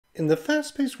In the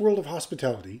fast-paced world of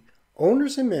hospitality,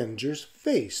 owners and managers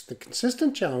face the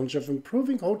consistent challenge of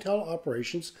improving hotel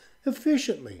operations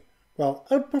efficiently while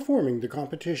outperforming the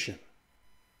competition.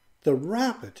 The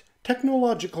rapid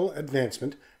technological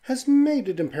advancement has made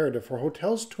it imperative for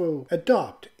hotels to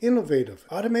adopt innovative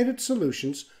automated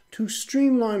solutions to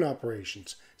streamline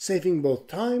operations, saving both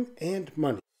time and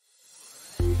money.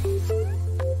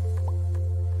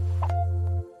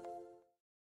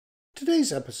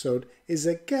 Today's episode is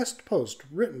a guest post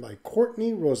written by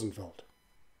Courtney Rosenfeld.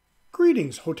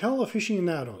 Greetings, hotel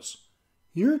aficionados.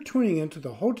 You're tuning into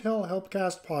the Hotel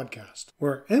Helpcast podcast,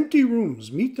 where empty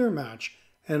rooms meet their match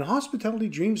and hospitality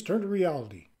dreams turn to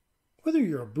reality. Whether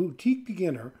you're a boutique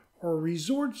beginner or a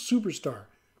resort superstar,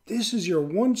 this is your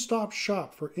one-stop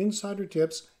shop for insider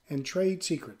tips and trade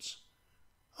secrets.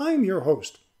 I'm your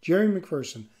host, Jerry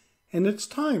McPherson, and it's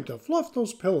time to fluff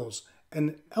those pillows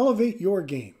and elevate your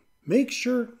game. Make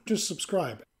sure to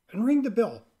subscribe and ring the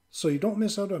bell so you don't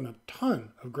miss out on a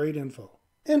ton of great info.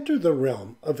 Enter the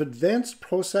realm of advanced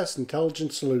process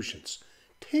intelligence solutions,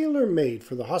 tailor-made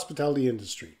for the hospitality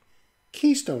industry.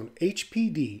 KEYSTONE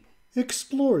HPD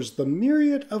explores the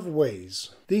myriad of ways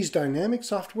these dynamic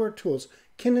software tools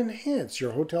can enhance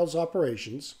your hotel's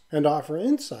operations and offer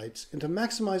insights into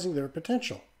maximizing their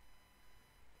potential.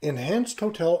 Enhanced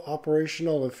hotel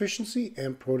operational efficiency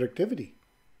and productivity.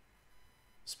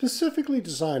 Specifically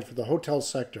designed for the hotel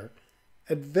sector,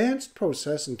 advanced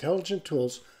process intelligent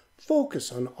tools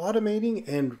focus on automating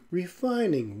and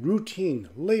refining routine,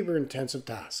 labor-intensive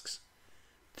tasks.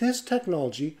 This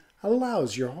technology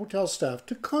allows your hotel staff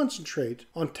to concentrate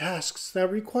on tasks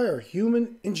that require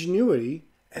human ingenuity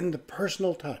and the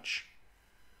personal touch.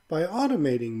 By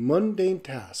automating mundane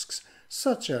tasks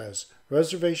such as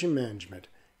reservation management,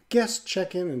 guest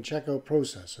check-in and check-out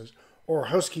processes, or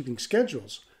housekeeping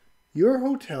schedules, your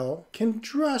hotel can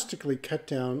drastically cut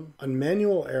down on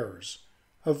manual errors,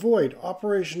 avoid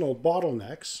operational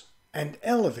bottlenecks, and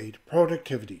elevate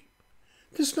productivity.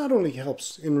 This not only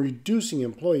helps in reducing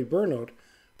employee burnout,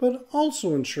 but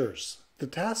also ensures the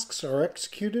tasks are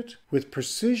executed with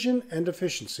precision and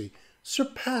efficiency,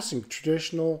 surpassing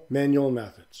traditional manual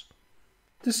methods.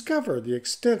 Discover the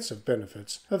extensive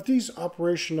benefits of these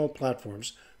operational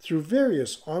platforms through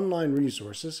various online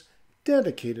resources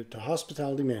dedicated to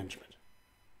hospitality management.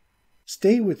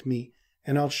 Stay with me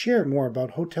and I'll share more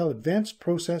about Hotel Advanced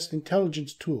Process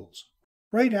Intelligence tools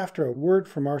right after a word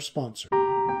from our sponsor.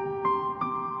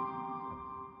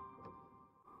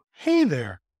 Hey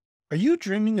there! Are you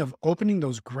dreaming of opening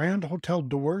those grand hotel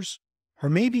doors? Or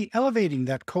maybe elevating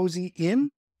that cozy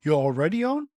inn you already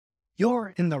own?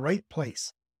 You're in the right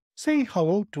place. Say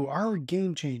hello to our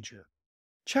game changer.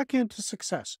 Check into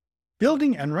success.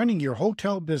 Building and running your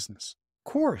hotel business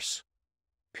course.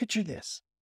 Picture this.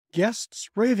 Guests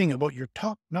raving about your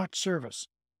top-notch service.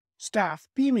 Staff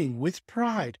beaming with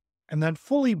pride. And that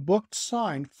fully booked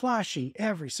sign flashing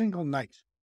every single night.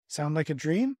 Sound like a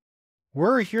dream?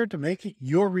 We're here to make it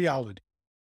your reality.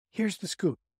 Here's the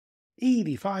scoop.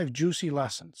 85 juicy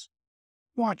lessons.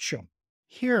 Watch them,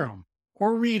 hear them,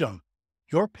 or read them.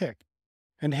 Your pick.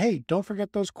 And hey, don't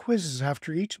forget those quizzes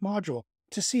after each module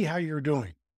to see how you're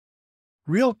doing.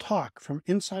 Real talk from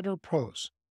insider pros.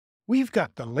 We've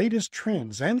got the latest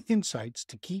trends and insights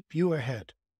to keep you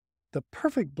ahead. The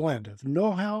perfect blend of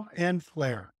know-how and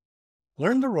flair.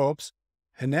 Learn the ropes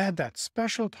and add that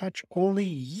special touch only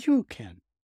you can.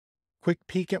 Quick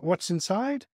peek at what's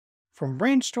inside? From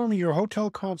brainstorming your hotel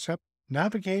concept,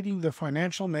 navigating the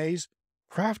financial maze,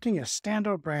 crafting a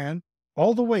standout brand,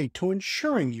 all the way to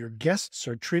ensuring your guests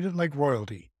are treated like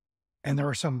royalty. And there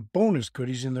are some bonus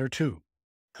goodies in there too.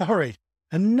 All right,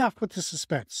 enough with the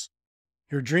suspense.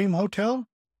 Your dream hotel?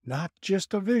 Not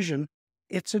just a vision,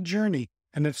 it's a journey,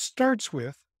 and it starts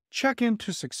with Check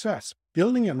Into Success,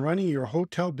 Building and Running Your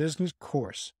Hotel Business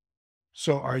course.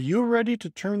 So are you ready to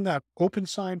turn that open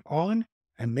sign on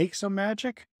and make some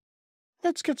magic?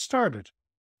 Let's get started.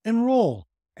 Enroll,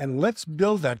 and let's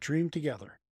build that dream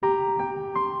together.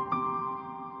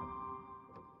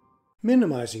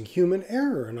 Minimizing human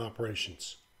error in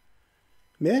operations.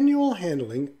 Manual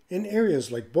handling in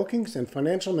areas like bookings and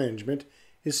financial management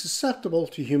is susceptible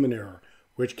to human error,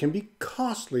 which can be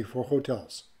costly for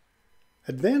hotels.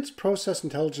 Advanced process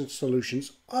intelligence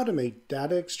solutions automate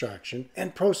data extraction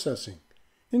and processing,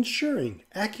 ensuring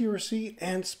accuracy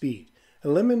and speed,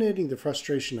 eliminating the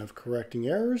frustration of correcting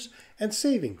errors and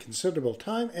saving considerable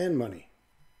time and money.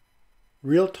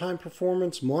 Real-time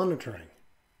performance monitoring.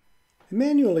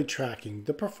 Manually tracking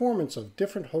the performance of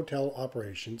different hotel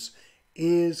operations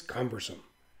is cumbersome.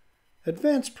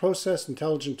 Advanced process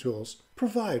intelligent tools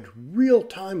provide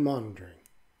real-time monitoring.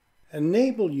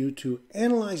 enable you to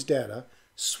analyze data,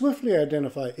 swiftly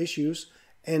identify issues,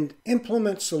 and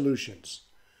implement solutions.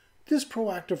 This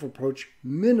proactive approach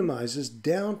minimizes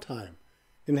downtime,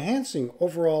 enhancing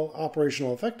overall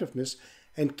operational effectiveness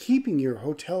and keeping your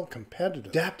hotel competitive,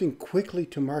 adapting quickly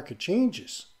to market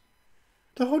changes.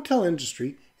 The hotel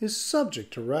industry is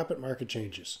subject to rapid market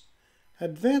changes.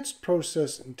 Advanced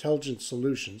process intelligence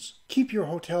solutions keep your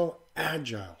hotel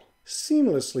agile,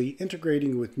 seamlessly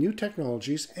integrating with new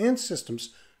technologies and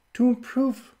systems to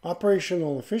improve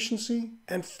operational efficiency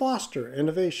and foster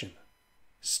innovation.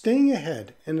 Staying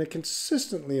ahead in a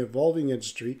consistently evolving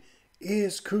industry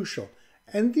is crucial,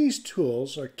 and these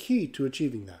tools are key to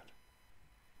achieving that.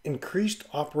 Increased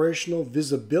operational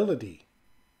visibility.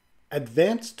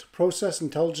 Advanced process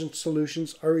intelligence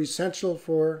solutions are essential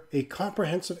for a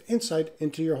comprehensive insight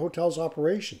into your hotel's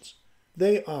operations.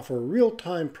 They offer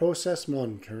real-time process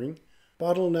monitoring,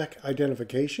 bottleneck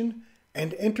identification,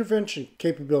 and intervention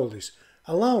capabilities,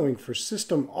 allowing for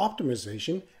system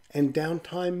optimization and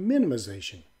downtime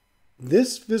minimization.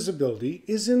 This visibility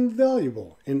is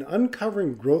invaluable in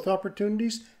uncovering growth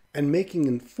opportunities and making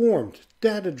informed,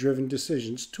 data-driven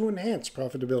decisions to enhance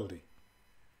profitability.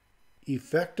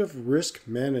 Effective risk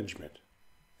management.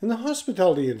 In the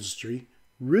hospitality industry,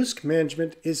 risk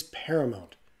management is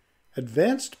paramount.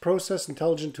 Advanced process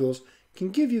intelligence tools can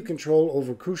give you control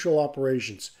over crucial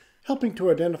operations, helping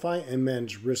to identify and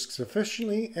manage risks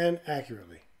efficiently and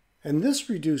accurately. And this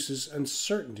reduces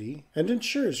uncertainty and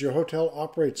ensures your hotel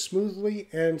operates smoothly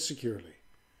and securely.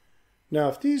 Now,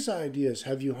 if these ideas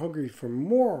have you hungry for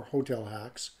more hotel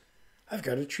hacks, I've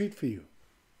got a treat for you.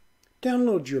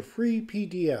 Download your free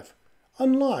PDF,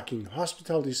 Unlocking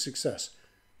Hospitality Success,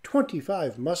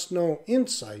 25 must-know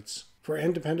insights for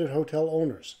independent hotel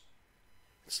owners.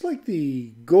 It's like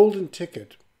the golden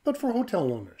ticket, but for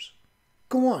hotel owners.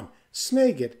 Go on,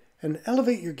 snag it, and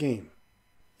elevate your game.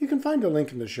 You can find a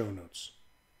link in the show notes.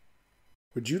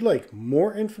 Would you like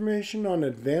more information on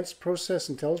advanced process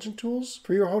intelligence tools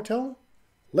for your hotel?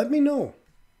 Let me know.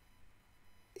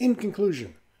 In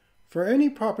conclusion, for any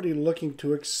property looking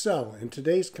to excel in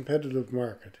today's competitive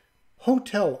market,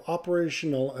 hotel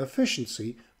operational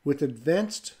efficiency with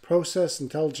advanced process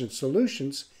intelligence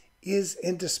solutions is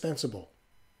indispensable.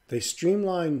 They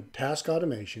streamline task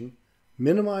automation,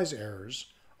 minimize errors,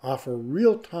 offer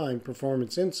real-time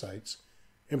performance insights,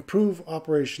 improve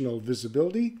operational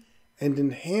visibility, and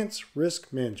enhance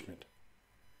risk management.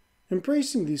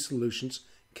 Embracing these solutions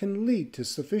can lead to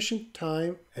sufficient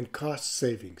time and cost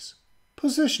savings,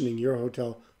 positioning your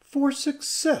hotel for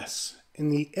success in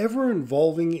the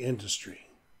ever-evolving industry.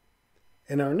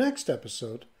 In our next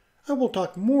episode, I will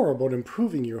talk more about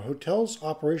improving your hotel's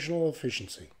operational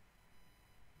efficiency.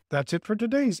 That's it for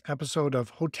today's episode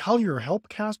of Hotelier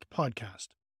Helpcast podcast.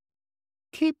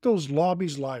 Keep those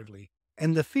lobbies lively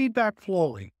and the feedback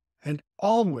flowing, and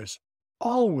always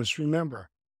remember,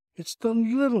 it's the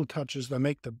little touches that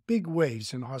make the big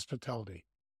waves in hospitality.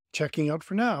 Checking out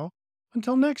for now.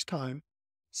 Until next time,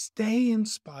 stay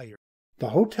inspired. The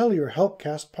Hotelier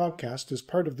Helpcast podcast is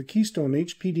part of the KEYSTONE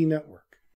HPD network.